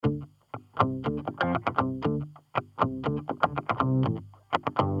And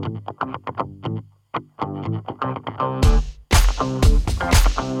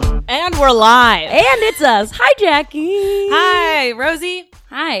we're live. And it's us. Hi, Jackie. Hi, Rosie.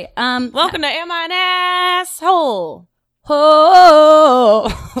 Hi. Welcome to Am I an Asshole? Ho.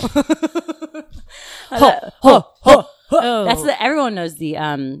 Ho. Oh. That's everyone knows the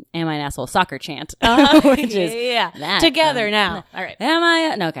Am I an Asshole soccer chant. Which is that. Together now. All right. Am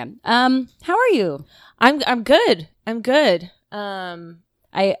I? No, okay. How are you? I'm good. I'm good.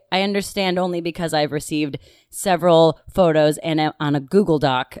 I understand only because I've received several photos and on a Google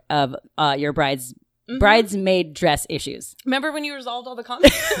Doc of your bridesmaid dress issues. Remember when you resolved all the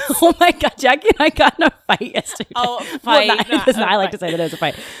comments? Oh my God, Jackie and I got in a fight yesterday. Oh, fight. I like to say that it was a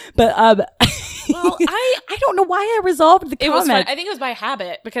fight. But well, I don't know why I resolved the comment. It was fun. I think it was by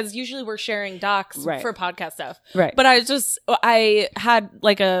habit because usually we're sharing docs for podcast stuff. Right. But I had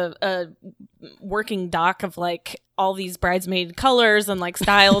like a working doc of like all these bridesmaid colors and like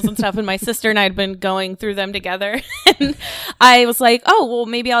styles and stuff. And my sister and I had been going through them together. And I was like, oh, well,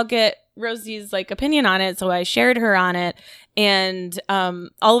 maybe I'll get Rosie's like opinion on it. So I shared her on it. And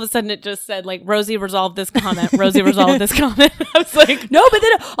all of a sudden it just said like Rosie resolved this comment. Rosie resolved this comment. I was like, no, but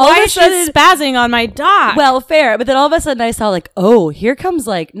then why is she spazzing on my doc? Well, fair. But then all of a sudden I saw like, oh, here comes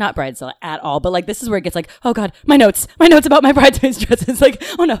like not bridesmaid at all, but like this is where it gets like, oh God, my notes about my bridesmaid's dresses. Like,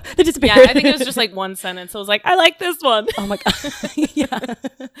 oh no, they disappeared. Yeah, I think it was just like one sentence. I was like, I like this one. Oh my God. Yeah. But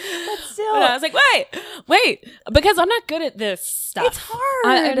still, but I was like, wait, because I'm not good at this stuff. It's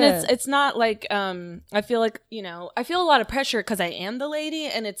hard. And it's not like I feel like I feel a lot of pressure because I am the lady,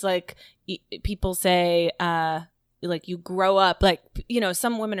 and it's like people say like you grow up like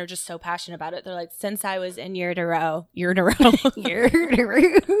some women are just so passionate about it. They're like, since I was in utero it's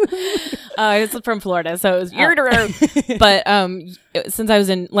from Florida, so it was utero. But since I was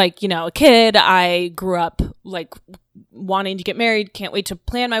in like a kid, I grew up like wanting to get married, can't wait to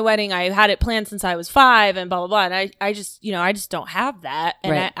plan my wedding. I had it planned since I was 5 and blah blah blah, and I just I just don't have that.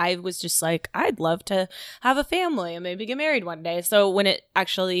 And right. I was just like, I'd love to have a family and maybe get married one day. So when it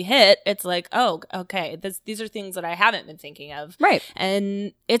actually hit, it's like, oh, okay, these are things that I haven't been thinking of, right?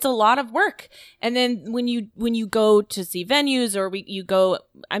 And it's a lot of work. And then when you go to see venues or you go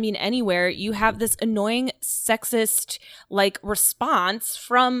anywhere, you have this annoying sexist like response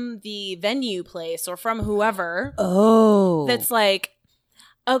from the venue place or from whoever. Oh, that's like,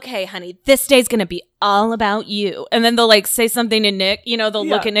 okay, honey, this day's gonna be all about you. And then they'll like say something to Nick, they'll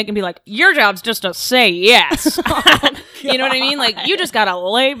look at Nick and be like, your job's just to say yes. You know what I mean? Like, you just gotta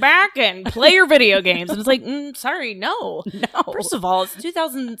lay back and play your video games. And it's like, sorry, no. First of all, it's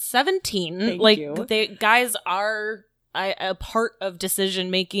 2017. The guys are a part of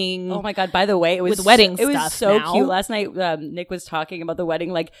decision making. Oh my God! By the way, it was with wedding stuff. It was so now. cute. Last night, Nick was talking about the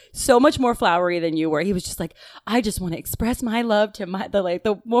wedding, like so much more flowery than you were. He was just like, I just want to express my love to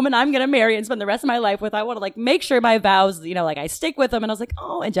the woman I'm gonna marry and spend the rest of my life with. I want to like make sure my vows, like I stick with them. And I was like,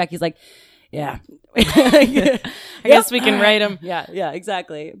 oh. And Jackie's like, yeah. I guess we can write him. Yeah,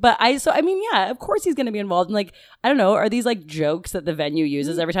 exactly. But of course he's going to be involved. And like, I don't know, are these like jokes that the venue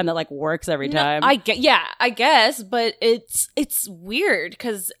uses every time that like works every time? I guess, but it's weird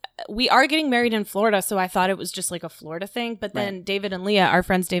because we are getting married in Florida, so I thought it was just like a Florida thing. But then David and Leah, our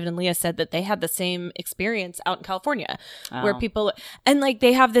friends David and Leah, said that they had the same experience out in California, where people and like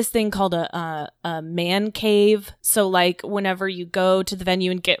they have this thing called a man cave. So like whenever you go to the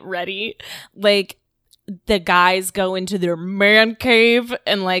venue and get ready, like the guys go into their man cave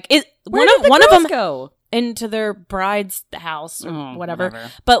and like one of them go into their bride's house or whatever.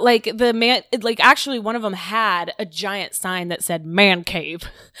 But like the man, like actually one of them had a giant sign that said man cave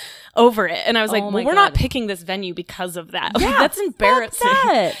over it. And I was like, well, we're not picking this venue because of that. Yeah, like, that's embarrassing.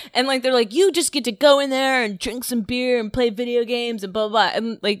 That. And like, they're like, you just get to go in there and drink some beer and play video games and blah, blah, blah.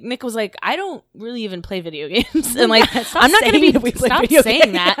 And like Nick was like, I don't really even play video games. And like, I'm not going to be, stop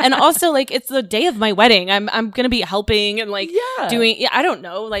saying that. And also like, it's the day of my wedding. I'm going to be helping and like doing, I don't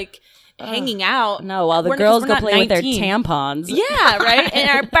know, like, hanging out. No, while the girls go play 19. With their tampons. Yeah, right? And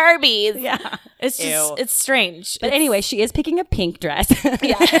our Barbies. Yeah. It's just, it's strange. But anyway, she is picking a pink dress.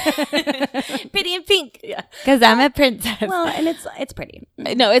 Yeah. Pretty in pink. Yeah. Because I'm a princess. Well, and it's pretty.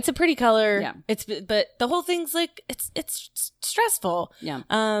 No, it's a pretty color. Yeah. But the whole thing's like, it's stressful. Yeah.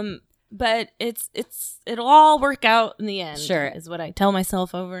 But it'll all work out in the end. Sure. Is what I tell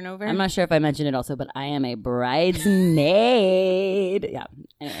myself over and over. I'm not sure if I mentioned it also, but I am a bridesmaid. Yeah.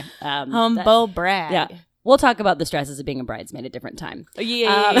 Anyway. Humble brag. Yeah. we'll talk about the stresses of being a bridesmaid at a different time.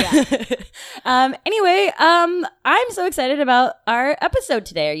 Yeah. Anyway, I'm so excited about our episode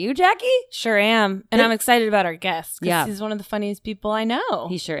today. Are you, Jackie? Sure am. And I'm excited about our guest. Yeah. He's one of the funniest people I know.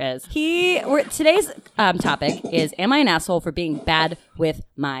 He sure is. Today's topic is, am I an asshole for being bad with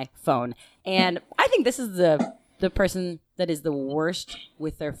my phone? And I think this is the person that is the worst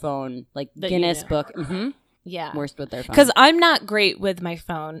with their phone, like Guinness book. Mm-hmm. Yeah. Worst with their phone. Because I'm not great with my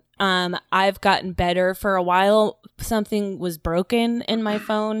phone. I've gotten better. For a while, something was broken in my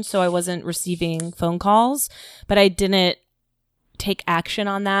phone, so I wasn't receiving phone calls. But I didn't take action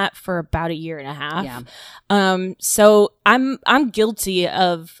on that for about a year and a half. Yeah. So I'm guilty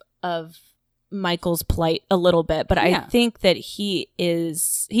of Michael's plight a little bit, but I think that he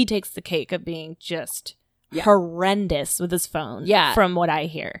takes the cake of being just horrendous with his phone. Yeah. From what I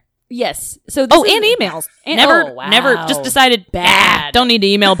hear. Yes. So and emails. Never just decided bad. Don't need to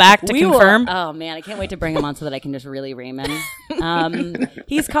email back to confirm. Oh man, I can't wait to bring him on so that I can just really ream him.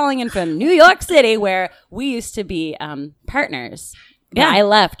 He's calling in from New York City, where we used to be partners. Yeah, I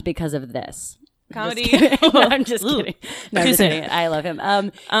left because of this. Comedy. No, I'm just kidding. No, I'm just kidding. I love him.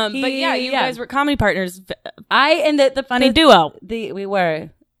 But yeah, you guys were comedy partners. The funny duo. We were,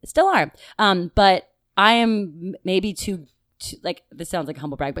 still are. But I am maybe too, like, this sounds like a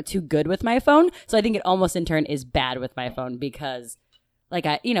humble brag, but too good with my phone. So I think it almost in turn is bad with my phone because, like,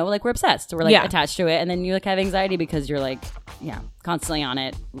 we're obsessed. We're like attached to it, and then you like have anxiety because you're like, constantly on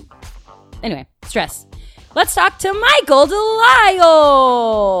it. Anyway, stress. Let's talk to Michael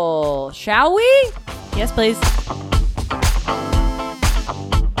Delisle, shall we? Yes, please.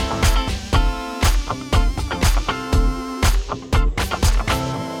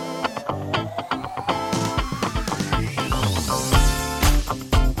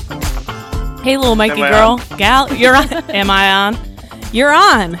 Hey, little Mikey girl. Gal, you're on. Am I on? You're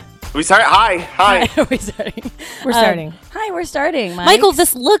on. We start. Hi. We're starting. We're starting. Hi, we're starting. Mike. Michael,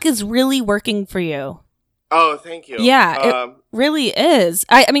 this look is really working for you. Oh, thank you. Yeah, it really is.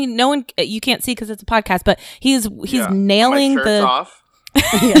 I mean, no one, you can't see because it's a podcast, but he's nailing my shirt's off.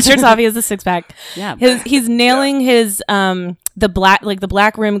 Shirt's off. He has a six pack. Yeah, he's nailing his the black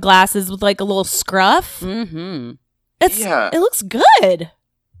rim glasses with like a little scruff. Mm-hmm. It looks good.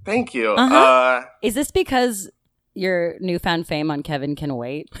 Thank you. Uh-huh. Is this because your newfound fame on Kevin Can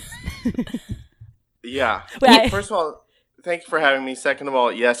Wait? Yeah. First of all, thank you for having me. Second of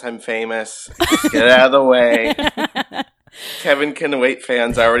all, yes, I'm famous. Just get out of the way. Kevin Can Wait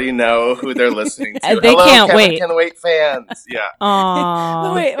fans already know who they're listening to. They can't Kevin wait. Can Wait fans. Yeah.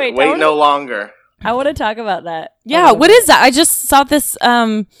 Aww. Wait, no longer. I want to talk about that. Yeah, what is that? I just saw this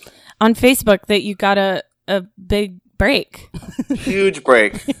on Facebook that you got a big break. Huge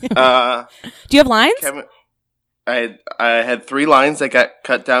break. Do you have lines? Kevin, I had 3 lines that got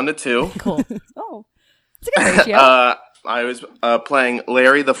cut down to 2. Cool. Oh, it's a good ratio. I was playing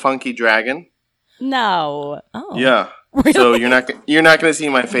Larry the Funky Dragon. No. Oh. Yeah. Really? So you're not going to see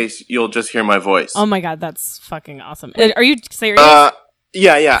my face. You'll just hear my voice. Oh my God, that's fucking awesome. Are you serious?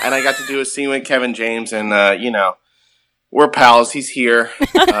 Yeah. And I got to do a scene with Kevin James, and we're pals. He's here.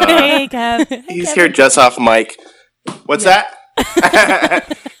 Hey, Kev. He's here just off mic. What's that?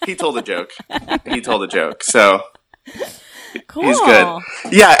 He told a joke. So Cool. he's good.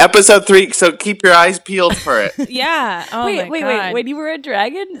 Yeah, episode 3. So keep your eyes peeled for it. Yeah. Oh wait. God. When you were a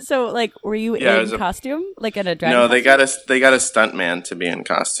dragon, so like, were you in costume, like in a dragon? No, costume? they got a stunt man to be in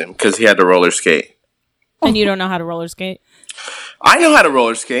costume because he had to roller skate. And you don't know how to roller skate? I know how to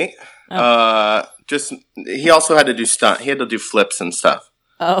roller skate. Oh. He also had to do stunt. He had to do flips and stuff.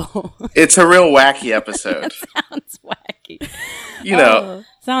 Oh, It's a real wacky episode. that sounds wacky. You know.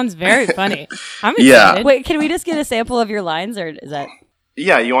 Sounds very funny. I'm excited. Yeah. Wait, can we just get a sample of your lines, or is that?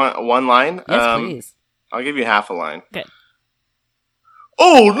 Yeah, you want one line? Yes, please. I'll give you half a line. Good.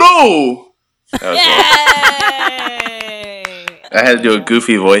 Oh no! That was Yay! I had to do a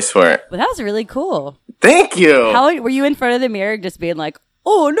goofy voice for it. Well, that was really cool. Thank you. How were you in front of the mirror, just being like,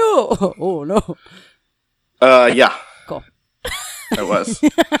 "Oh no, oh no"? Yeah. Cool. It was.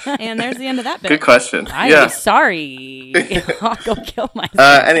 And there's the end of that bit. Good question. I'm sorry. I'll go kill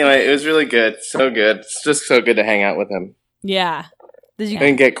myself. Anyway, it was really good. So good. It's just so good to hang out with him Yeah. Did you?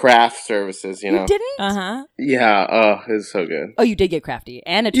 and get craft services. You know. You didn't? Uh-huh. Yeah. Oh, it was so good. Oh, you did get crafty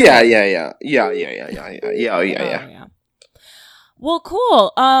and a Yeah. tray. Yeah. Well,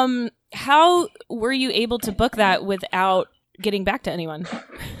 cool. How were you able to book that without getting back to anyone?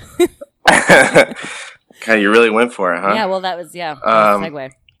 Okay, you really went for it, huh? Yeah. Well, that was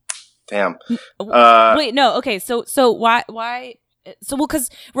segue. Damn. Wait, no. Okay. So why So, well, because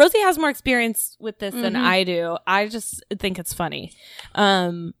Rosie has more experience with this than Mm-hmm. I do. I just think it's funny.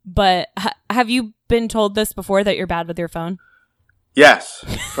 But have you been told this before, that you're bad with your phone? Yes,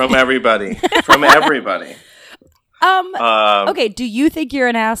 from everybody. From everybody. Okay, do you think you're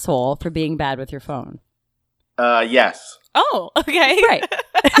an asshole for being bad with your phone? Yes. Oh, okay. Right.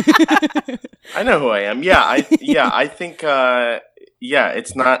 I know who I am. Yeah, I think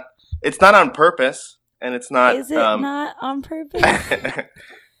it's not on purpose, and it's not. Is it not on purpose?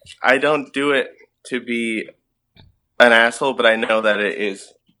 I don't do it to be an asshole, but I know that it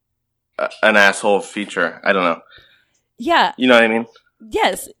is an asshole feature. I don't know. Yeah. You know what I mean?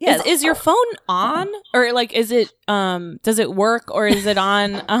 Yes. Yes. Is your phone on, or like, is it does it work, or is it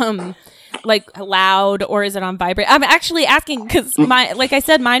on like loud, or is it on vibrate? I'm actually asking because like I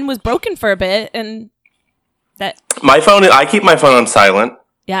said, mine was broken for a bit, and that My phone. I keep my phone on silent.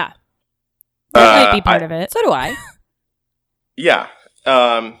 yeah, that might be part I- of it. So do I. Yeah.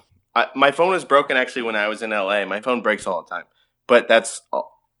 My phone was broken actually when I was in LA. My phone breaks all the time, but that's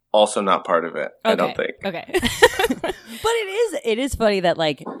also not part of it. I don't think. Okay. But it is funny that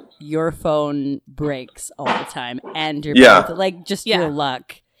like your phone breaks all the time and you're Yeah. both, like just Yeah. your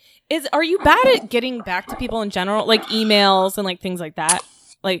luck. Are you bad at getting back to people in general, like emails and like things like that?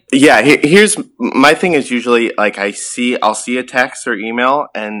 Like, Yeah. Here's my thing is usually like I'll see a text or email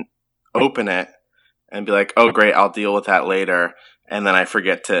and open it and be like, oh great, I'll deal with that later, and then I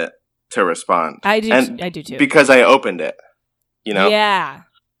forget to respond. I do. And I do too. because I opened it. You know. Yeah.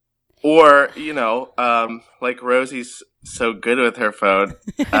 Or, like Rosie's so good with her phone,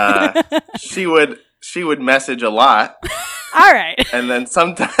 she would message a lot, All right. and then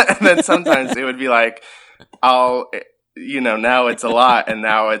sometimes it would be like, now it's a lot, and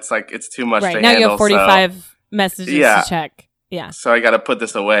now it's like it's too much Right. to Now handle. you have 45 messages Yeah. to check. Yeah. So I got to put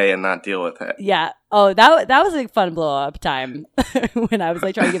this away and not deal with it. Yeah. Oh, that was a fun blow up time when I was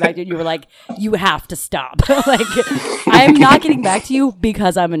like trying to get back to you and you were like, you have to stop. Like, I'm not getting back to you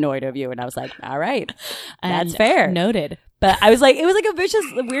because I'm annoyed of you. And I was like, all right, that's And fair. Noted. But I was like, it was like a vicious,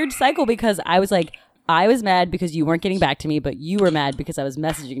 weird cycle because I was like, I was mad because you weren't getting back to me, but you were mad because I was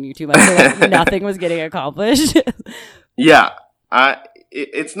messaging you too much. So like, nothing was getting accomplished. Yeah. I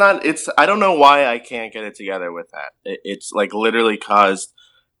don't know why I can't get it together with that. It's like literally caused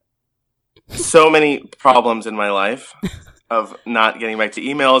so many problems in my life of not getting back to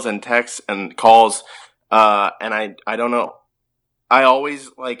emails and texts and calls. And I don't know. I always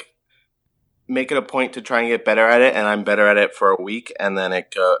like make it a point to try and get better at it, and I'm better at it for a week, and then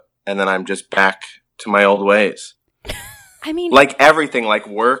I'm just back to my old ways. I mean, Like everything, like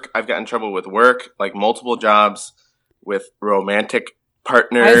work. I've gotten in trouble with work, like multiple jobs, with romantic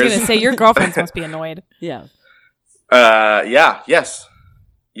partners. I was going to say, your girlfriends must be annoyed. yeah. Yes.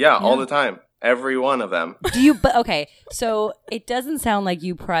 Yeah, all the time. Every one of them. But okay, so it doesn't sound like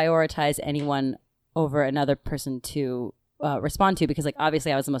you prioritize anyone over another person to respond to, because like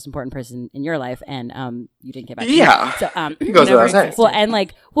obviously I was the most important person in your life, and you didn't get back to me. Yeah. So It goes without saying. well, and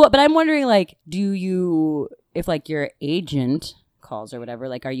like but I'm wondering, like, do you, if like your agent calls or whatever,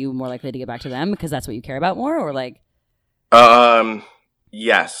 like are you more likely to get back to them because that's what you care about more, or like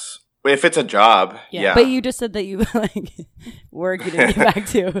Yes. If it's a job, yeah. But you just said that you like work you didn't get back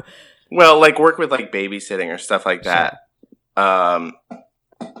to. Well, like work with like babysitting or stuff like that.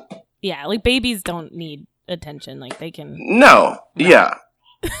 Yeah, like babies don't need attention. Like they can. No. Yeah.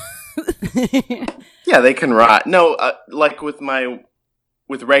 Yeah, they can rot. No, like with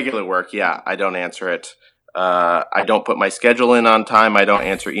regular work, yeah, I don't answer it. I don't put my schedule in on time. I don't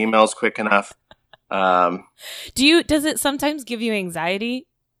answer emails quick enough. Does it sometimes give you anxiety?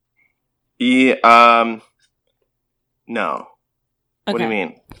 No. What do you Okay.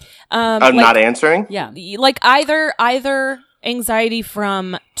 mean? I'm I'm not answering? Yeah. Like either anxiety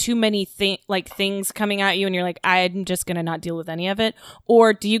from too many things coming at you, and you're like, I'm just gonna not deal with any of it,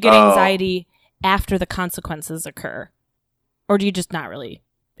 or do you get anxiety after the consequences occur, or do you just not really?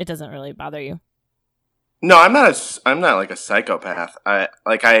 It doesn't really bother you. No, I'm not like a psychopath. I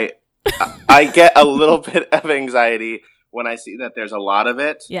get a little bit of anxiety when I see that there's a lot of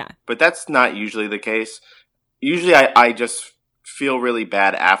it. Yeah. But that's not usually the case. Usually I just feel really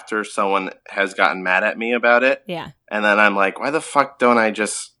bad after someone has gotten mad at me about it. Yeah. And then I'm like, why the fuck don't I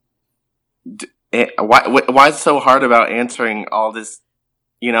just why is it so hard about answering all this,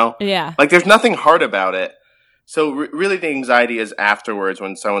 Yeah. Like there's nothing hard about it. So really the anxiety is afterwards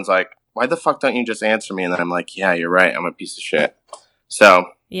when someone's like, why the fuck don't you just answer me? And then I'm like, yeah, you're right. I'm a piece of shit. So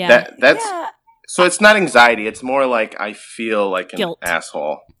Yeah. that's Yeah. so it's not anxiety. It's more like I feel like an Guilt.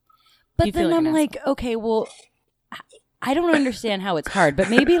 asshole. But You feel then like an I'm like, okay, well, I don't understand how it's hard, but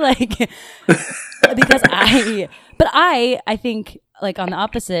maybe like because I think like on the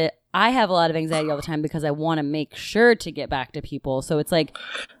opposite, I have a lot of anxiety all the time because I want to make sure to get back to people. So it's like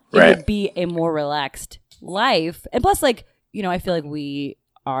it would be a more relaxed life. And plus like, you know, I feel like we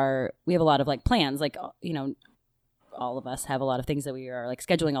have a lot of like plans, like, you know, all of us have a lot of things that we are like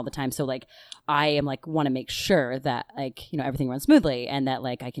scheduling all the time. So like I am like want to make sure that like, you know, everything runs smoothly and that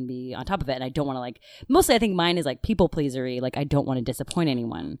like I can be on top of it. And I don't want to like, mostly I think mine is like people pleasery. Like I don't want to disappoint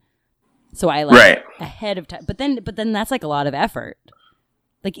anyone. So I like ahead of time. But then that's like a lot of effort.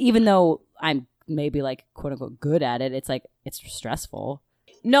 Like even though I'm maybe like quote unquote good at it, it's like it's stressful.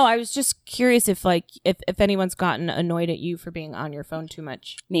 No, I was just curious if like if anyone's gotten annoyed at you for being on your phone too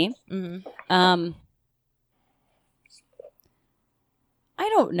much. Me? Mm-hmm. I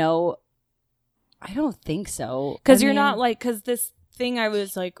don't know. I don't think so. Because you're not like, because this thing I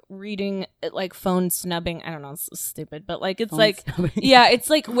was like reading, like phone snubbing. I don't know, it's so stupid, but like it's phone like, snubbing. Yeah, it's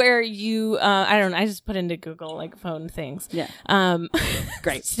like where you, I don't know. I just put into Google like phone things. Yeah.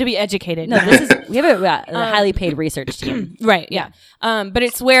 Great to be educated. No, we have a highly paid research team. Right. Yeah. But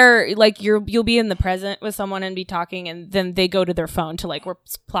it's where like you'll be in the present with someone and be talking, and then they go to their phone to like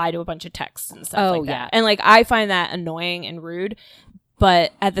reply to a bunch of texts and stuff like that. And like I find that annoying and rude.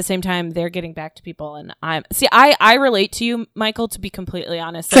 But at the same time, they're getting back to people, and I relate to you, Michael, to be completely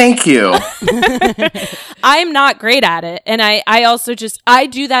honest. Thank you. I'm not great at it, and I also I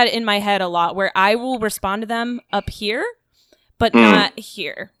do that in my head a lot, where I will respond to them up here, but not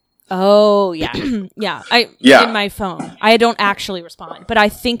here. Oh yeah, in my phone, I don't actually respond, but I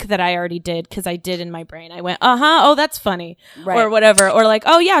think that I already did because I did in my brain. I went, oh, that's funny, or whatever, or like,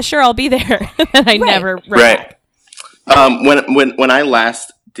 oh yeah, sure, I'll be there, and I never react. When I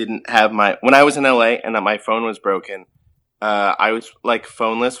last didn't have when I was in LA and my phone was broken, I was like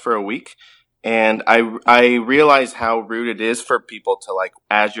phoneless for a week, and I realized how rude it is for people to like,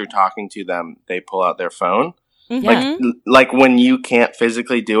 as you're talking to them, they pull out their phone. Mm-hmm. Like when you can't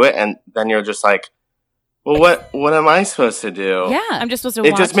physically do it, and then you're just like, well, what am I supposed to do? Yeah, I'm just supposed to.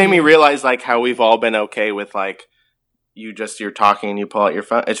 It just made me realize like how we've all been okay with like you're talking and you pull out your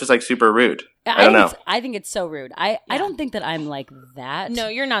phone. It's just like super rude. I don't know. I think it's so rude. I don't think that I'm like that. No,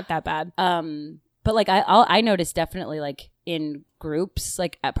 you're not that bad. But like I notice definitely like in groups,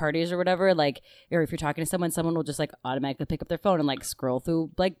 like at parties or whatever, like, or if you're talking to someone will just like automatically pick up their phone and like scroll through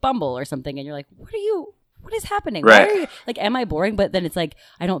like Bumble or something, and you're like, what is happening? Right. Why are you, like, am I boring? But then it's like,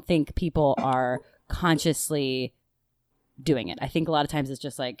 I don't think people are consciously doing it. I think a lot of times it's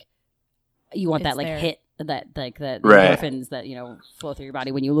just like you want that like hit. That like the endorphins that, you know, flow through your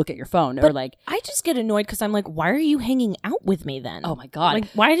body when you look at your phone. But or like I just get annoyed because I'm like, why are you hanging out with me then? Oh my god! Like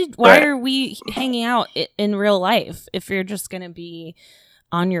why are we hanging out in real life if you're just gonna be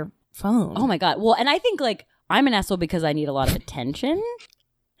on your phone? Oh my god! Well, and I think like I'm an asshole because I need a lot of attention,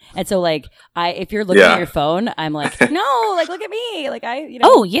 and so like if you're looking at your phone, I'm like, no, like look at me, like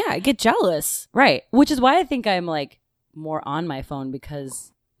Oh yeah, I get jealous, right? Which is why I think I'm like more on my phone because.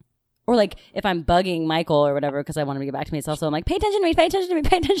 Or like if I'm bugging Michael or whatever because I want him to get back to me, it's also I'm like, pay attention to me, pay attention to me,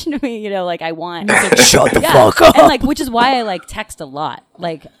 pay attention to me. You know, like I want shut the fuck up. And like, which is why I like text a lot.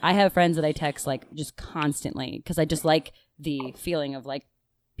 Like I have friends that I text like just constantly because I just like the feeling of like,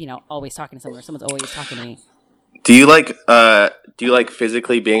 you know, always talking to someone or someone's always talking to me. Do you like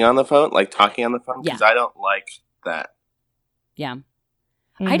physically being on the phone, like talking on the phone? Because I don't like that. Yeah,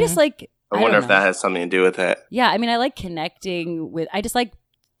 I just like. I wonder if that has something to do with it. Yeah, I mean, I like connecting with. I just like.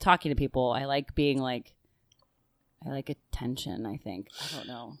 Talking to people. I like being like I like attention, I think. I don't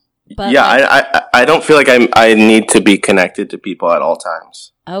know. But yeah, like, I don't feel like I need to be connected to people at all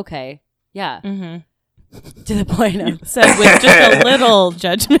times. Okay. Yeah. Mm-hmm. To the point of said with just a little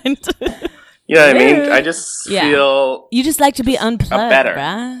judgment. You know what I mean? I just feel you just like to be unplugged, better.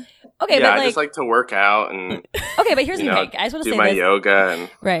 Right? Okay, yeah, but like, I just like to work out and okay, but here's the thing. I just want to say do my this. yoga and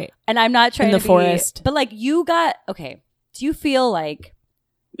right. And I'm not trying in the to forest. But like you got okay. Do you feel like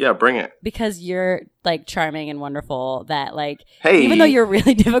yeah, bring it. Because you're like charming and wonderful that like hey. Even though you're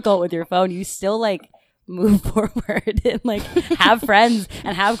really difficult with your phone, you still like move forward and like have friends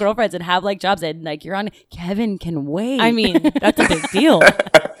and have girlfriends and have like jobs and like you're on Kevin Can Wait. I mean, that's a big deal.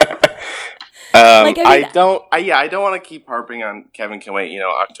 Like, I don't want to keep harping on Kevin Can Wait. You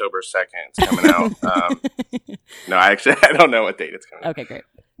know, October 2nd it's coming out. No, actually, I don't know what date it's coming out. Okay, great.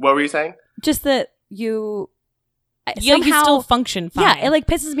 What were you saying? Just that you still function fine. Yeah, it like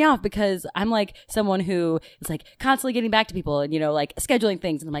pisses me off because I'm like someone who is like constantly getting back to people and, you know, like scheduling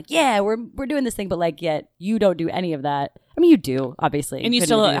things. And I'm like, yeah, we're doing this thing. But like, yet you don't do any of that. I mean, you do, obviously. And you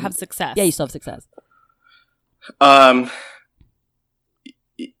still have success. Yeah, you still have success.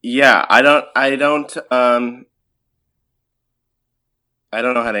 Yeah, I don't I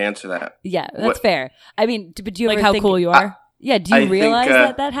don't know how to answer that. Yeah, that's What- fair. I mean, but do you Like ever how think, cool you are. Yeah, do I you think,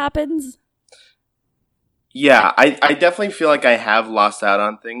 realize that happens? Yeah, I definitely feel like I have lost out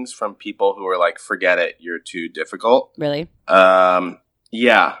on things from people who were like, forget it, you're too difficult. Really?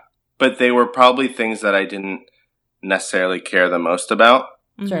 Yeah, but they were probably things that I didn't necessarily care the most about.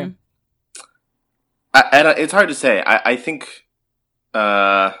 Sure. Mhm. And it's hard to say. I think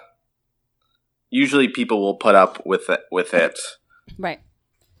usually people will put up with it Right.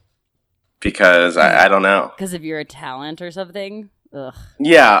 because I don't know. Because if you're a talent or something. Ugh.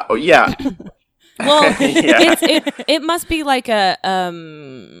 Yeah, oh, yeah. Well, Yeah. it must be like a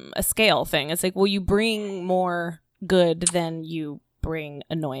scale thing. It's like, well, you bring more good than you bring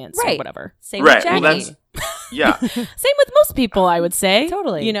annoyance or Right. whatever. Same Right, with well, Jackie. that's- Yeah. Same with most people, I would say.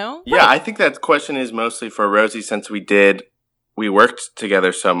 Totally. You know? Yeah, I think that question is mostly for Rosie since we worked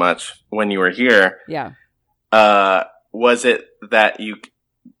together so much when you were here. Yeah. Was it that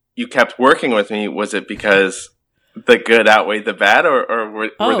you kept working with me? Was it because the good outweighed the bad, or were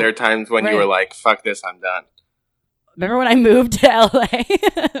Oh, there times when you right. were like, "Fuck this, I'm done"? Remember when I moved to LA?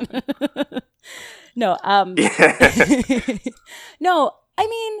 No. No, I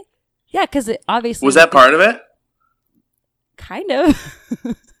mean, yeah, because obviously. Was that part of it? Kind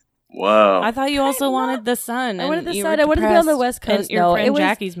of. Whoa. I thought you also I'm wanted not- the sun. I wanted the you sun. were I wanted to be on the depressed, West and Coast. your No, friend it was.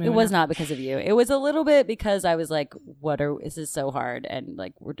 Jackie's It moving was out. not because of you. It was a little bit because I was like, this is so hard, and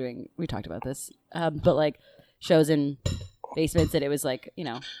like we talked about this, but like shows in basements, and it was like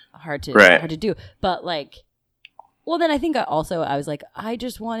hard to do. But like, well, then I think I was like, I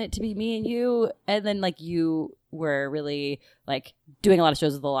just want it to be me and you, and then like you were really like doing a lot of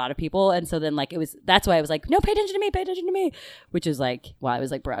shows with a lot of people, and so then like that's why I was like, no, pay attention to me, which is like I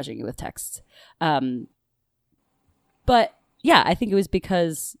was like barraging you with texts. But yeah, I think it was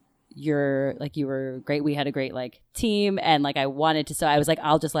because you were great. We had a great like team, and like I wanted to. So I was like,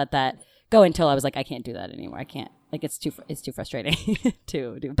 I'll just let that go until I was like, I can't do that anymore. I can't. Like it's too frustrating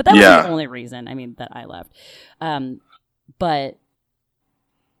to do. But that was the only reason. I mean, that I left. But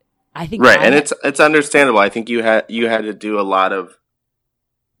I think right, and it's understandable. I think you had to do a lot of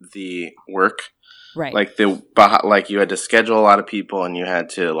the work, right. like you had to schedule a lot of people, and you had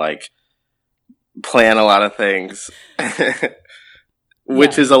to like plan a lot of things,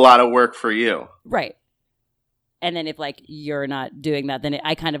 which is a lot of work for you. Right. And then if like you're not doing that, then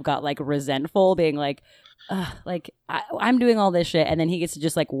I kind of got like resentful, being like, like I'm doing all this shit, and then he gets to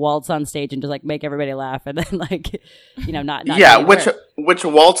just like waltz on stage and just like make everybody laugh, and then like not yeah, doing which work. which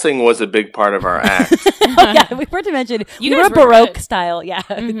waltzing was a big part of our act. Yeah, we forgot to mention You we guys were were Baroque good. style, yeah.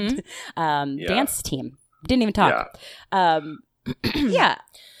 Mhm. Yeah. Dance team. Didn't even talk. Yeah.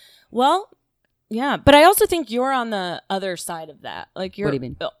 Well, yeah, but I also think you're on the other side of that. Like you're, What do you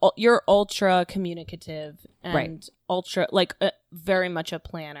mean? You're ultra communicative and Right. ultra like very much a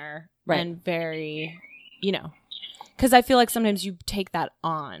planner, Right. and very, because I feel like sometimes you take that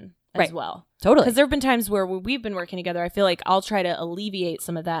on as Right. well. Totally. Because there have been times where when we've been working together, I feel like I'll try to alleviate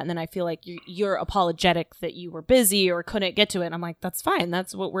some of that, and then I feel like you're apologetic that you were busy or couldn't get to it. And I'm like, that's fine.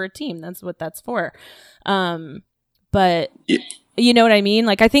 That's what we're a team. That's what that's for. But Yeah. you know what I mean?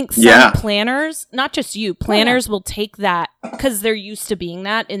 Like I think some Yeah. planners, not just you, planners will take that because they're used to being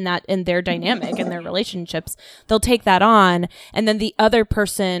that in their dynamic and their relationships. They'll take that on, and then the other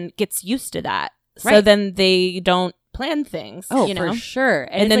person gets used to that. So Right. then they don't plan things. Oh, you know? for sure.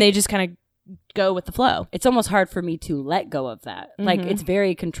 And it's then like, they just kind of go with the flow. it's almost hard for me to let go of that. Like Mhm. it's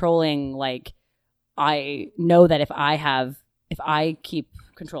very controlling. Like I know that if I keep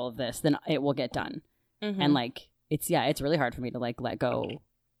control of this, then it will get done. Mm-hmm. And like it's really hard for me to like let go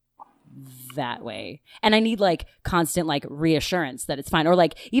that way. And I need like constant like reassurance that it's fine, or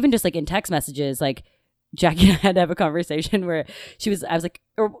like even just like in text messages, like Jackie and I had to have a conversation where I was like,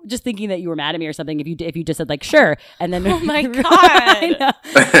 or just thinking that you were mad at me or something. If you just said like sure, and then Oh my God. I know.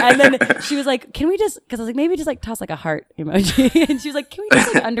 And then she was like, can we just? Because I was like, maybe just like toss like a heart emoji, and she was like, can we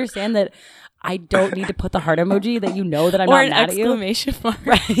just like understand that I don't need to put the heart emoji, that that I'm or not an mad at you. exclamation mark.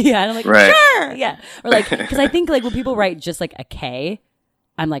 Right? Yeah, and I'm like, Right. sure, yeah, or like because I think like when people write just like a K,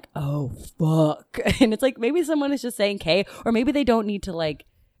 I'm like, oh fuck, and it's like maybe someone is just saying K, or maybe they don't need to like,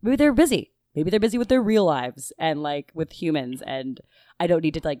 maybe they're busy. Maybe they're busy with their real lives and like with humans, and I don't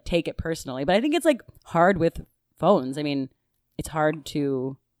need to like take it personally. But I think it's like hard with phones. I mean, it's hard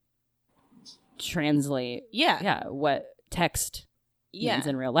to translate, Yeah. what text Yeah. means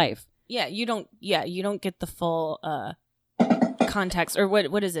in real life. Yeah. You don't get the full context, or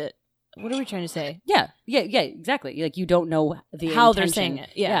what is it? What are we trying to say? Yeah, exactly. Like you don't know How they're intention. saying it,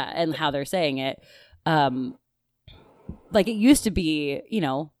 yeah. and how they're saying it. Like it used to be,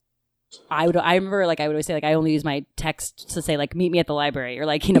 I remember like I would always say like I only use my text to say like meet me at the library or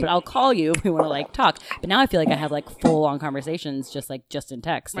like but I'll call you if we want to like talk. But now I feel like I have like full on conversations just in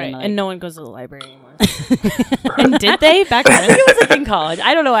text. Right. And, like, and no one goes to the library anymore. And did they back I then? think it was like in college.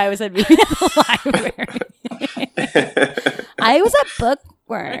 I don't know why I was at meet me at the library. I was a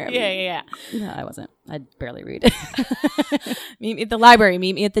bookworm. Yeah. No, I wasn't. I barely read. Meet me at the library.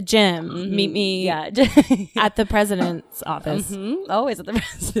 Meet me at the gym. Meet me Yeah. at the president's office, Always at the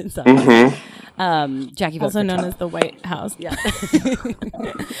president's office. Jackie voted also for known Trump. as the White House. Yeah.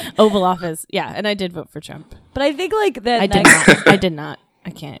 Oval Office. Yeah, and I did vote for Trump. But I think like that I did not. I did not. I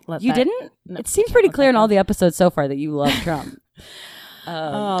can't let You that- didn't? No, It seems can't pretty let clear that in go. all the episodes so far that you love Trump.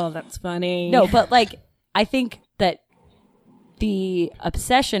 Oh, that's funny. No, but like I think that the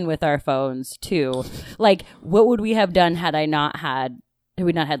obsession with our phones too, like what would we have done had we not had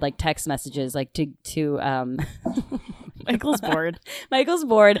like text messages like to Michael's bored. Michael's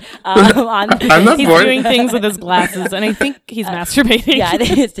bored I'm not He's bored. doing things with his glasses, and I think he's masturbating. Yeah, I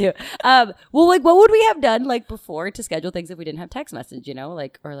think it's too. Well, like what would we have done like before to schedule things if we didn't have text message,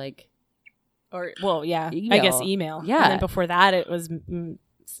 like or like Or well, yeah. Email. I guess email. Yeah. And then before that, it was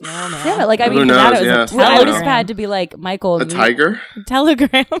snail mail. yeah, like I Who mean knows? that it was Yeah. I Snail would have mail. had to be like Michael A tiger?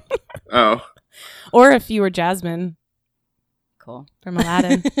 Telegram. Oh. Or if you were Jasmine Cool. from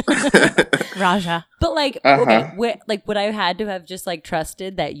Aladdin, Raja. But like, Uh-huh. okay, would I have had to have just like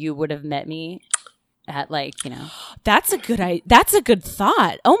trusted that you would have met me at like That's a good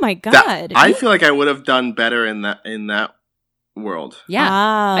thought. Oh my god. That- I feel like I would have done better in that world.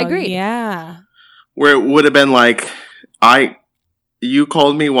 yeah, Oh, agreed. Yeah. Where it would have been like you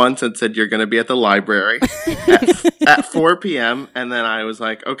called me once and said you're going to be at the library at 4 p.m. and then I was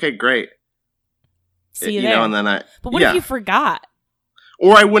like, okay, great. See you there. And then But what if you forgot?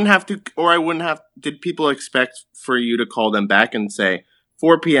 Or I wouldn't have. Did people expect for you to call them back and say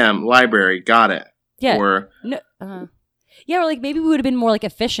 4 p.m. library, got it? Yeah. Or No, yeah, or like maybe we would have been more like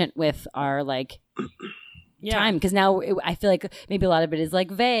efficient with our like time because now I feel like maybe a lot of it is like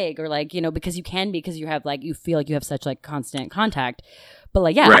vague or like because you can be because you have like you feel like you have such like constant contact, but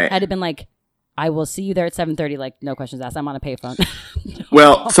like Right. had it been like I will see you there at 7:30, like no questions asked. I'm on a payphone.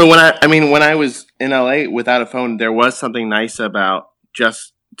 well, so when I was in LA without a phone, there was something nice about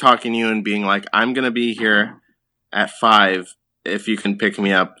just talking to you and being like, I'm gonna be here at 5 if you can pick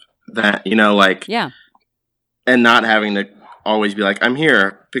me up. That like Yeah, and not having to always be like, I'm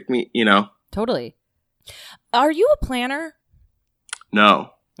here, pick me. totally. Are you a planner?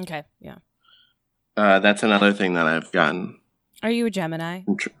 No, Okay. Yeah. that's another thing that I've gotten. Are you a Gemini?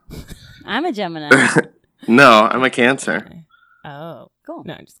 I'm a Gemini. No, I'm a Cancer. Okay. Oh. Cool.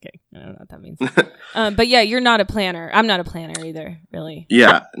 No, I'm just kidding. I don't know what that means. But yeah, you're not a planner. I'm not a planner either, really.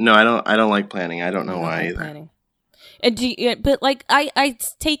 Yeah, no, I don't like planning. I don't know I don't why like either. planning. And but like I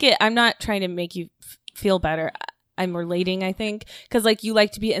take it. I'm not trying to make you feel better. I'm relating, I think, because like you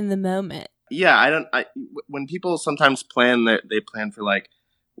like to be in the moment. Yeah, when people sometimes plan, they plan for like,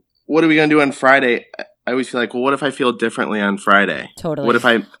 what are we gonna do on Friday? I always feel like, well, what if I feel differently on Friday? Totally. What if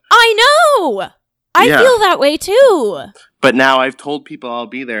I? I know. I Yeah. feel that way too. But now I've told people I'll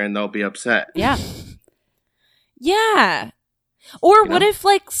be there, and they'll be upset. Yeah. Yeah. Or You what know? if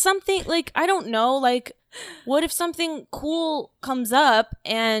like something like I don't know, like what if something cool comes up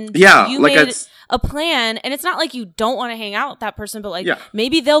and Yeah, you like made it's a plan and it's not like you don't want to hang out with that person, but like Yeah.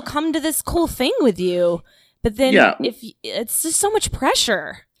 maybe they'll come to this cool thing with you. But then Yeah. it's just so much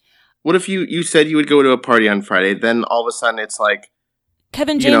pressure. what if you said you would go to a party on Friday, then all of a sudden it's like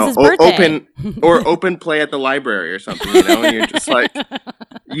Kevin James's birthday. open play at the library or something, and you're just like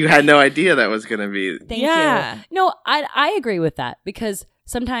you had no idea that was gonna be. Thank Yeah. you. No, I agree with that because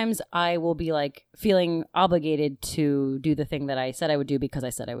sometimes I will be like feeling obligated to do the thing that I said I would do because I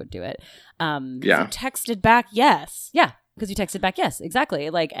said I would do it. Yeah, Texted back yes. Yeah, because you texted back yes, exactly.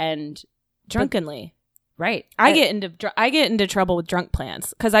 Like and Drunkenly. right. I get into trouble with drunk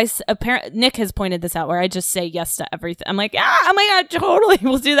plans because apparently Nick has pointed this out where I just say yes to everything. I'm like, oh my god, totally,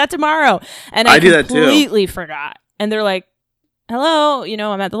 we'll do that tomorrow, and I do that too. completely forgot. And they're like, hello,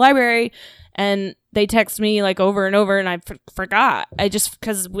 I'm at the library, and they text me like over and over, and I forgot. I just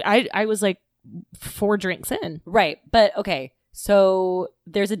because I was like 4 drinks in. Right. But okay, so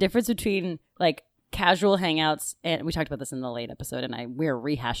there's a difference between like casual hangouts and we talked about this in the late episode and we're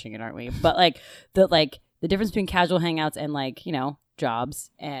rehashing it, aren't we? But like the difference between casual hangouts and like, jobs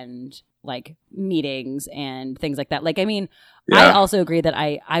and like meetings and things like that. Like, I mean, I Yeah. also agree that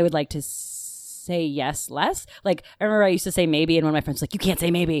I would like to say yes less. Like, I remember I used to say maybe and one of my friends was like, you can't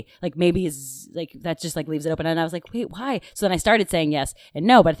say maybe. Like, maybe is like, that just like leaves it open. And I was like, wait, why? So then I started saying yes and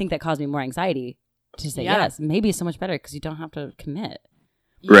no, but I think that caused me more anxiety to say Yeah. yes. Maybe is so much better because you don't have to commit.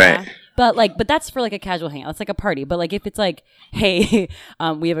 Right. But that's for like a casual hangout. It's like a party. But like if it's like, hey,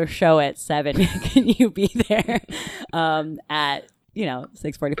 we have a show at 7, can you be there at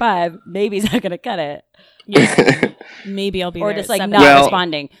 6:45? Maybe he's not gonna cut it. Yeah. Maybe I'll be or there just at like 7. not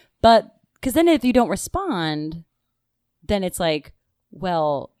responding. But because then if you don't respond, then it's like,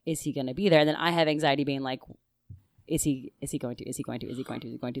 well, is he gonna be there? And then I have anxiety being like, is he going to? Is he going to? Is he going to?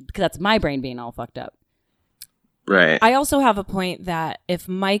 Is he going to? Because that's my brain being all fucked up. Right. I also have a point that if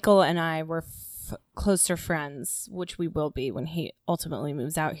Michael and I were closer friends, which we will be when he ultimately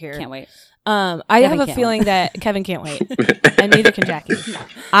moves out here. Can't wait. I Kevin have a can't feeling that Kevin can't wait, and neither can Jackie.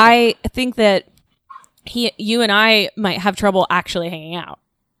 I think that you and I might have trouble actually hanging out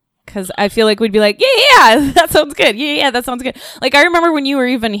because I feel like we'd be like, yeah, that sounds good. Yeah, that sounds good. Like I remember when you were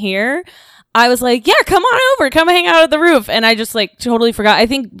even here, I was like, yeah, come on over, come hang out at the roof, and I just like totally forgot. I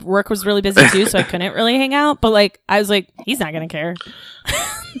think work was really busy too, so I couldn't really hang out. But like, I was like, he's not gonna care.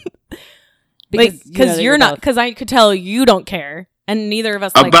 Because you're not. Because I could tell you don't care, and neither of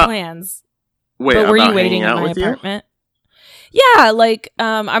us like plans. Wait, but were you about waiting hanging in out my with you? apartment? Yeah, like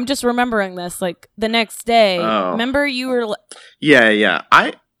I'm just remembering this. Like the next day, Oh. remember you were. Yeah.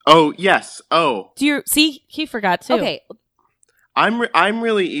 Yes. Oh, Do you see? He forgot too. Okay. I'm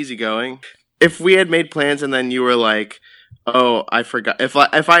really easygoing. If we had made plans and then you were like, "Oh, I forgot." If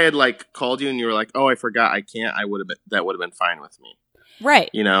I had like called you and you were like, "Oh, I forgot, I can't," that would have been fine with me.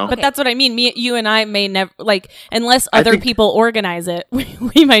 Right. You know. But Okay. that's what I mean. You and I may never like unless other think- people organize it.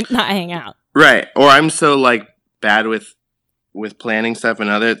 We might not hang out. Right. Or I'm so like bad with planning stuff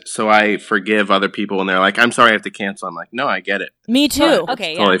so I forgive other people and they're like, "I'm sorry, I have to cancel." I'm like, "No, I get it. Me too.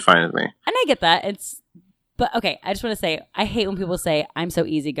 Okay. Totally fine with me." And I get that. But okay, I just want to say, I hate when people say I'm so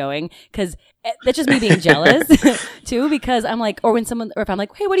easygoing because that's just me being jealous too. Because I'm like, or if I'm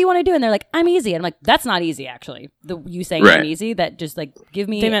like, hey, what do you want to do? And they're like, I'm easy. And I'm like, that's not easy actually. You saying Right. I'm easy, that just like give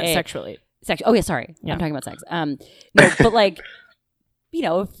me. They meant sexually. Oh yeah, sorry, Yeah. I'm talking about sex. No, but like,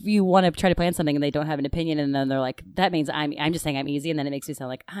 if you want to try to plan something and they don't have an opinion, and then they're like, that means I'm just saying I'm easy, and then it makes me sound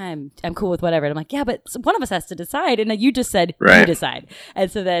like I'm cool with whatever. And I'm like, yeah, but one of us has to decide, and then you just said you Right. decide,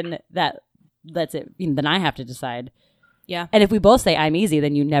 and so then that's it. Then I have to decide. Yeah. And if we both say I'm easy,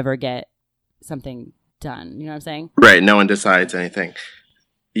 then you never get something done. You know what I'm saying? Right. No one decides anything.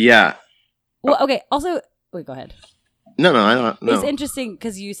 Yeah. Well, okay. Also, wait, go ahead. No, I don't know. It's interesting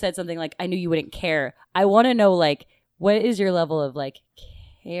because you said something like, I knew you wouldn't care. I want to know, like, what is your level of, like,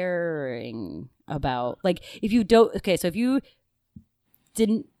 caring about? Like, if you don't, okay, so if you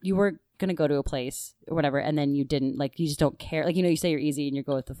were going to go to a place or whatever, and then you didn't, like, you just don't care. Like, you say you're easy and you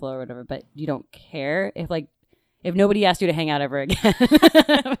go with the flow or whatever, but you don't care if nobody asked you to hang out ever again.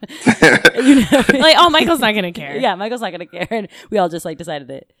 Like, oh, Michael's not gonna care. Yeah, Michael's not going to care. And we all just, like, decided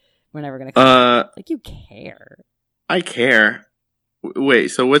that we're never going to like, you care. I care. Wait,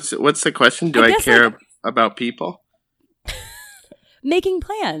 so what's the question? Do I I guess, care like- about people? Making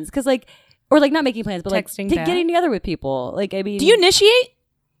plans. Because, like, or, like, not making plans, but, like, Texting back. getting together with people. Like, I mean. Do you initiate?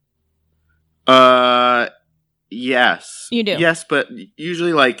 Yes. You do? Yes, but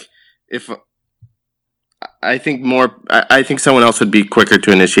usually, like, if I think I think someone else would be quicker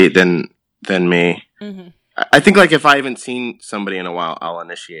to initiate than me. Mm-hmm. I think, like, if I haven't seen somebody in a while, I'll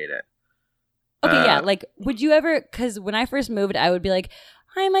initiate it. Okay, yeah. Like, would you ever? Because when I first moved, I would be like,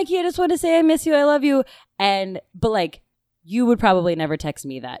 "Hi, Mikey. I just want to say I miss you. I love you." But like, you would probably never text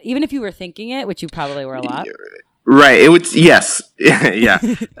me that, even if you were thinking it, which you probably were a lot. Right. It would. Yes. Yeah.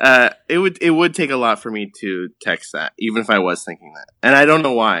 It would take a lot for me to text that, even if I was thinking that, and I don't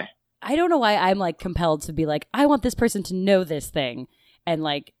know why. I don't know why I'm like compelled to be like, I want this person to know this thing, and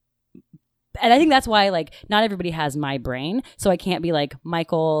like. And I think that's why, like, not everybody has my brain. So I can't be like,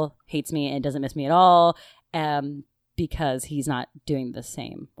 Michael hates me and doesn't miss me at all, because he's not doing the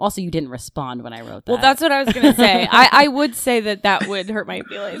same. Also, you didn't respond when I wrote that. Well, that's what I was gonna say. I would say that would hurt my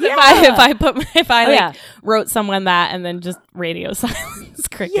feelings Yeah. if I yeah. wrote someone that and then just radio silence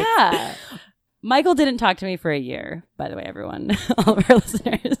crickets. Yeah. Michael didn't talk to me for a year, by the way, everyone. All of our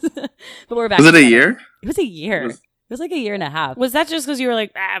listeners. But we're back. Was it a together. year? It was a year. It was like a year and a half. Was that just because you were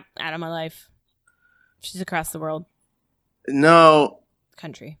like, out of my life? She's across the world, No,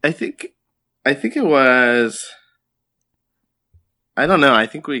 country. I think it was. I don't know. I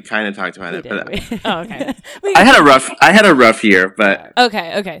think we kind of talked about We it, did. but Oh, okay. I had a rough year, but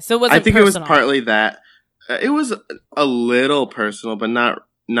Okay. So was it I think personal? it was partly that. It was a little personal, but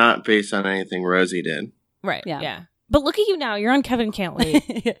not based on anything Rosie did. Right. Yeah. Yeah. But look at you now. You're on Kevin Can't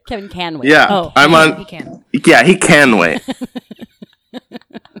Wait. Kevin can wait. Yeah, Oh, I'm he on. can. Yeah, he can wait.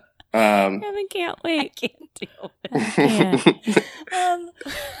 Kevin Can't Wait. Can't deal with Yeah. it.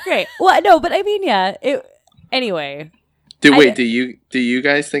 Great. Well, no, but I mean, yeah. Anyway, Wait, do you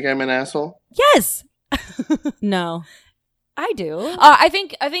guys think I'm an asshole? Yes, No. I do. I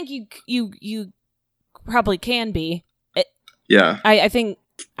think you probably can be. Yeah. I think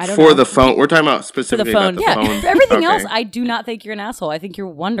I don't For know. the phone, we're talking about specifically phone. about the Yeah, phone. for everything Okay. else, I do not think you're an asshole. I think you're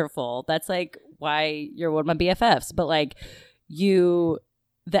wonderful. That's like why you're one of my BFFs. But like the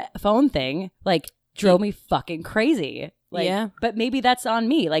phone thing, like drove me fucking crazy. Like, Yeah. But maybe that's on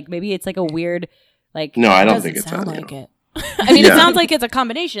me. Like maybe it's like a weird, like No, I don't Doesn't think it's sound on you. like it. I mean, Yeah. it sounds like it's a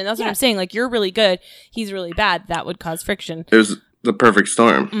combination. That's what Yeah. I'm saying. Like you're really good, he's really bad. That would cause friction. It was the perfect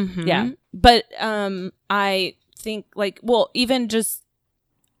storm. Mhm. Yeah. But I think even just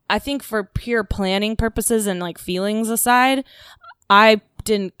I think for pure planning purposes and like feelings aside, I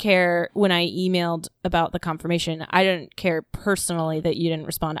didn't care when I emailed about the confirmation. I didn't care personally that you didn't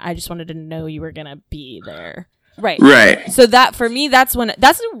respond. I just wanted to know you were gonna be there. right. Right. So that for me, that's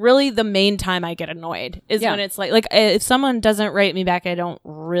really the main time I get annoyed is Yeah. when it's like if someone doesn't write me back, I don't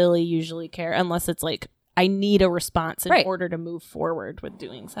really usually care unless it's like I need a response in Right. order to move forward with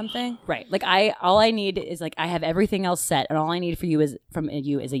doing something. Right. Like all I need is like I have everything else set, and all I need from you is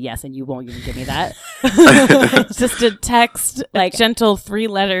a yes, and you won't even give me that. Just a text, Like- like gentle 3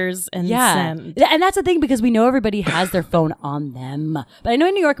 letters and Yeah. send. And that's the thing because we know everybody has their phone on them. But I know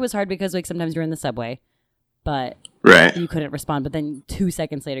in New York it was hard because like sometimes you're in the subway, but Right. you couldn't respond. But then 2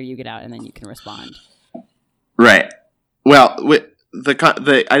 seconds later you get out and then you can respond. Right. Well, with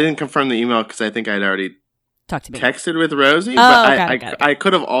I didn't confirm the email because I think I'd already Talk to me. texted with Rosie, Oh, but got it. I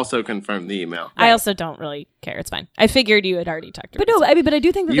could have also confirmed the email. I also don't really care. It's fine. I figured you had already talked to But her. no, I mean, but I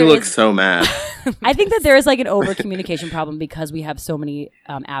do think that You there look is- so mad. I think that there is like an over communication problem because we have so many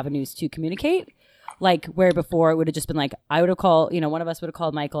avenues to communicate. Like where before it would have just been like I would have called, one of us would have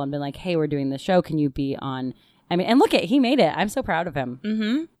called Michael and been like, "Hey, we're doing this show. Can you be on?" I mean, and look he made it. I'm so proud of him.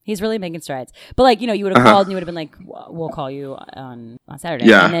 Mm-hmm. He's really making strides. But like, you would have called and you would have been like, "We'll call you on Saturday."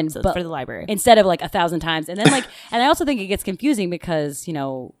 Yeah. And then, So but for the library. instead of like 1,000 times, and then like, and I also think it gets confusing because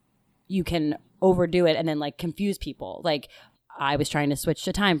you can overdo it and then like confuse people. Like I was trying to switch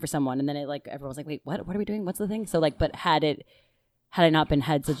to time for someone, and then it like everyone was like, "Wait, what? What are we doing? What's the thing?" So like, but had I not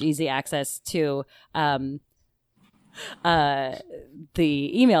had such easy access to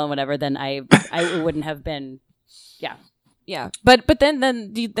the email and whatever, then I wouldn't have been. Yeah, but then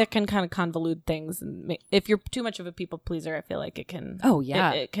that can kind of convolute things, and if you're too much of a people pleaser, I feel like it can. Oh,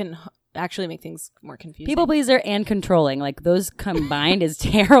 yeah. it can actually make things more confusing. People pleaser and controlling, like those combined is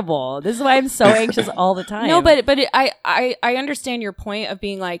terrible. This is why I'm so anxious all the time. No, but I understand your point of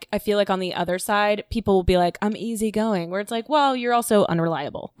being like, I feel like on the other side, people will be like, I'm easygoing, where it's like, well, you're also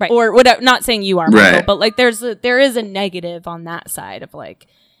unreliable, Right. Or whatever. Not saying you are, Michael, Right. but like there is a negative on that side of like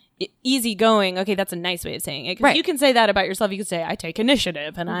easygoing. Okay, that's a nice way of saying it because Right. you can say that about yourself. You can say I take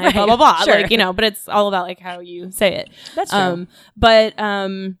initiative and I blah blah blah, Sure. like but it's all about like how you say it. That's true. But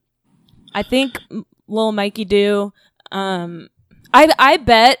I think Lil Mikey do. I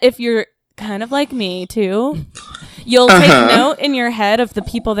bet if you're kind of like me too, you'll take note in your head of the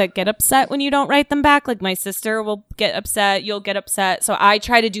people that get upset when you don't write them back. Like my sister will get upset, you'll get upset. So I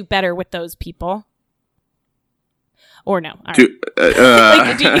try to do better with those people. Or no. All right.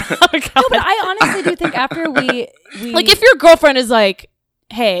 Like, do you- oh, God. No, but I honestly do think after we Like if your girlfriend is like,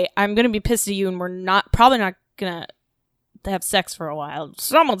 hey, I'm going to be pissed at you and we're probably not going to have sex for a while.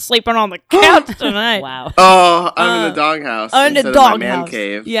 Someone's sleeping on the couch tonight. wow. Oh, I'm in the doghouse. I'm in instead the of my man doghouse.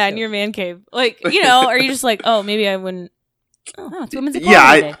 cave. Yeah, in your man cave. Like, are you just like, oh, maybe I wouldn't. Oh, it's Women's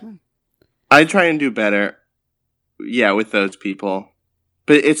Yeah, Equality Day. I try and do better. Yeah, with those people,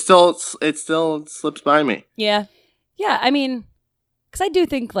 but it still slips by me. Yeah. Yeah, I mean, because I do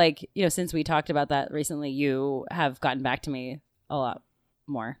think like since we talked about that recently, you have gotten back to me a lot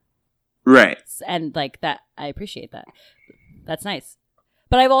more, Right. and like that, I appreciate that. That's nice.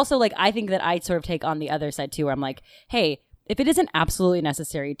 But I've also I think that I sort of take on the other side too, where I'm like, hey, if it isn't absolutely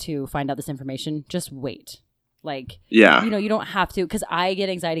necessary to find out this information, just wait. Like, Yeah. you don't have to, because I get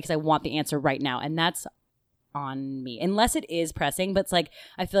anxiety because I want the answer right now, and that's on me unless it is pressing. But it's like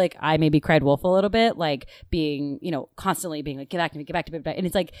I feel like I maybe cried wolf a little bit, like being constantly being like, get back to me, and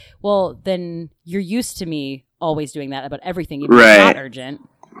it's like, well, then you're used to me always doing that about everything, even if it's not Right. urgent.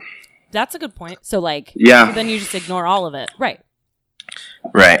 That's a good point. So like, Yeah. Then you just ignore all of it. right.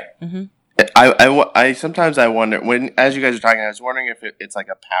 Right. Mm-hmm. I sometimes I wonder when, as you guys are talking, I was wondering if it's like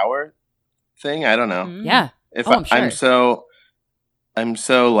a power thing. I don't know. Mm-hmm. Yeah. If Oh, I'm sure. I'm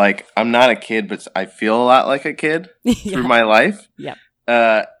so like I'm not a kid, but I feel a lot like a kid through my life. Yep.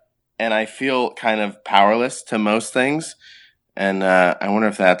 And I feel kind of powerless to most things, and I wonder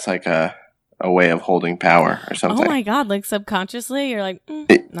if that's like a a way of holding power or something. Oh my God, like subconsciously, you're like,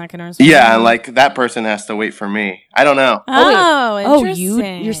 not going to respond. Yeah, and like that person has to wait for me. I don't know. Oh,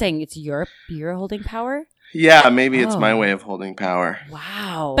 interesting. you're saying it's you're holding power? Yeah, maybe it's my way of holding power.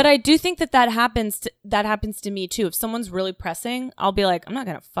 Wow. But I do think that happens to me too. If someone's really pressing, I'll be like, I'm not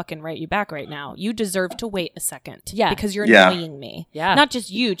going to fucking write you back right now. You deserve to wait a second. Yeah. Because you're annoying me. Yeah. Not just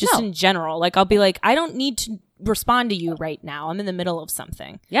you, just in general. Like, I'll be like, I don't need to respond to you right now. I'm in the middle of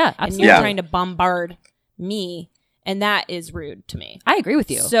something. Yeah, And absolutely. you're trying to bombard me. And that is rude to me. I agree with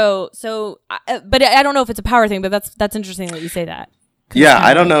you. But I don't know if it's a power thing, but that's interesting that you say that. Yeah,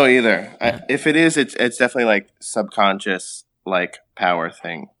 I don't know either. If it is, it's definitely like subconscious, like power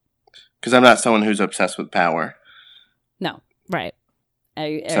thing. Because I'm not someone who's obsessed with power. No. Right. Are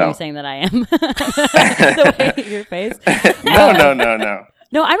you saying that I am? The way your face. No.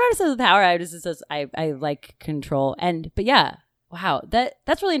 No, I'm not obsessed with power. I like control. But yeah, wow,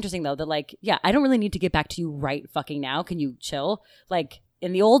 that's really interesting though. That like, yeah, I don't really need to get back to you right fucking now. Can you chill? Like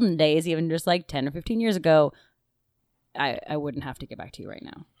in the olden days, even just like 10 or 15 years ago, I wouldn't have to get back to you right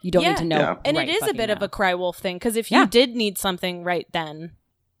now. You don't need to know. Yeah. And right it is a bit now. of a cry wolf thing, because if you did need something right then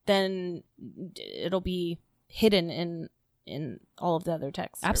it'll be hidden in all of the other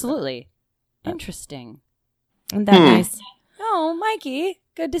texts. Absolutely. Interesting. Isn't that nice? Oh, Mikey,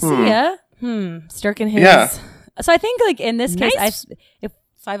 good to see ya. Stirking his. Yeah. So I think like in this case, Nice. if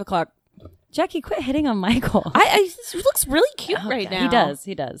 5 o'clock. Jackie, quit hitting on Michael. He looks really cute right now. He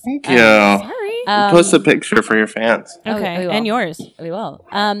does. Thank you. Sorry. Post a picture for your fans. Okay, we will. and yours. We will.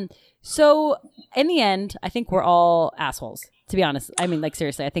 So in the end, I think we're all assholes, to be honest. I mean, like,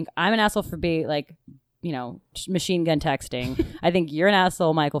 seriously, I think I'm an asshole for being like, machine gun texting. I think you're an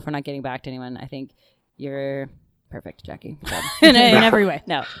asshole, Michael, for not getting back to anyone. I think you're perfect, Jackie. in every way.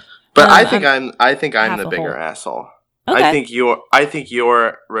 No. But I think I'm half the a bigger hole. asshole. Okay. I think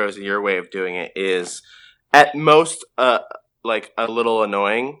your Rosie, your way of doing it is at most like a little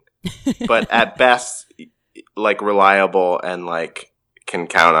annoying, but at best like reliable and like can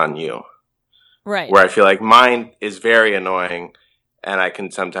count on you. Right. Where I feel like mine is very annoying and I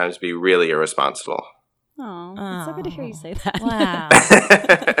can sometimes be really irresponsible. Oh, it's so good to hear you say that. Wow.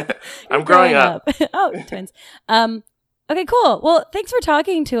 I'm growing up. Oh, twins. Okay, cool. Well, thanks for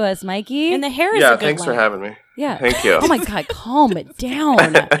talking to us, Mikey. And the hair is Yeah, a good thanks for length. having me. Yeah. Thank you. Oh my God, calm it down.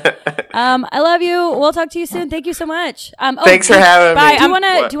 I love you. We'll talk to you soon. Thank you so much. Thanks for having bye. me. Do you want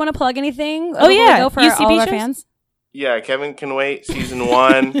What? to plug anything? Oh, yeah. Go for UCB all of our shows? fans. Yeah, Kevin Can Wait, season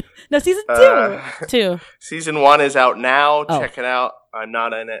 1. No, season 2. 2. Season 1 is out now. Oh. Check it out. I'm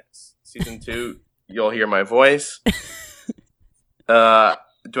not in it. Season 2, you'll hear my voice. Should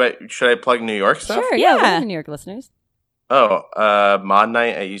I plug New York stuff? Sure. Yeah. We're the New York listeners. Oh, Mod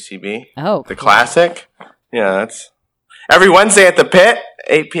Night at UCB. Oh, The classic. Yeah, that's every Wednesday at the Pit,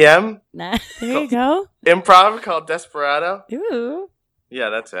 8 p.m. Nah. There you go. Improv called Desperado. Ooh. Yeah,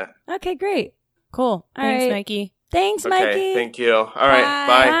 that's it. Okay, great. Cool. All Thanks, right. Mikey. Thanks, Okay, Mikey. thank you. All right,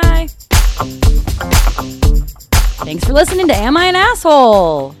 bye. Bye. Thanks for listening to Am I an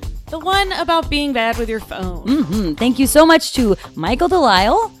Asshole? The one about being bad with your phone. Mm-hmm. Thank you so much to Michael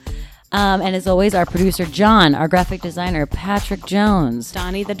Delisle. And as always, our producer, John, our graphic designer, Patrick Jones.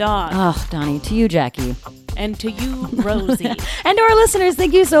 Donnie the dog. Oh, Donnie, to you, Jackie. And to you, Rosie. And to our listeners,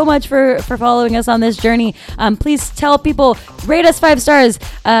 thank you so much for following us on this journey. Please tell people, rate us 5 stars,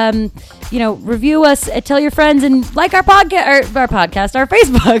 review us, tell your friends, and like our podcast, our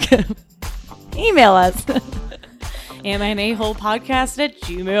Facebook. Email us. Am I an a-hole podcast at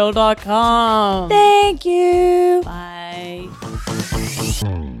gmail.com. Thank you. Bye.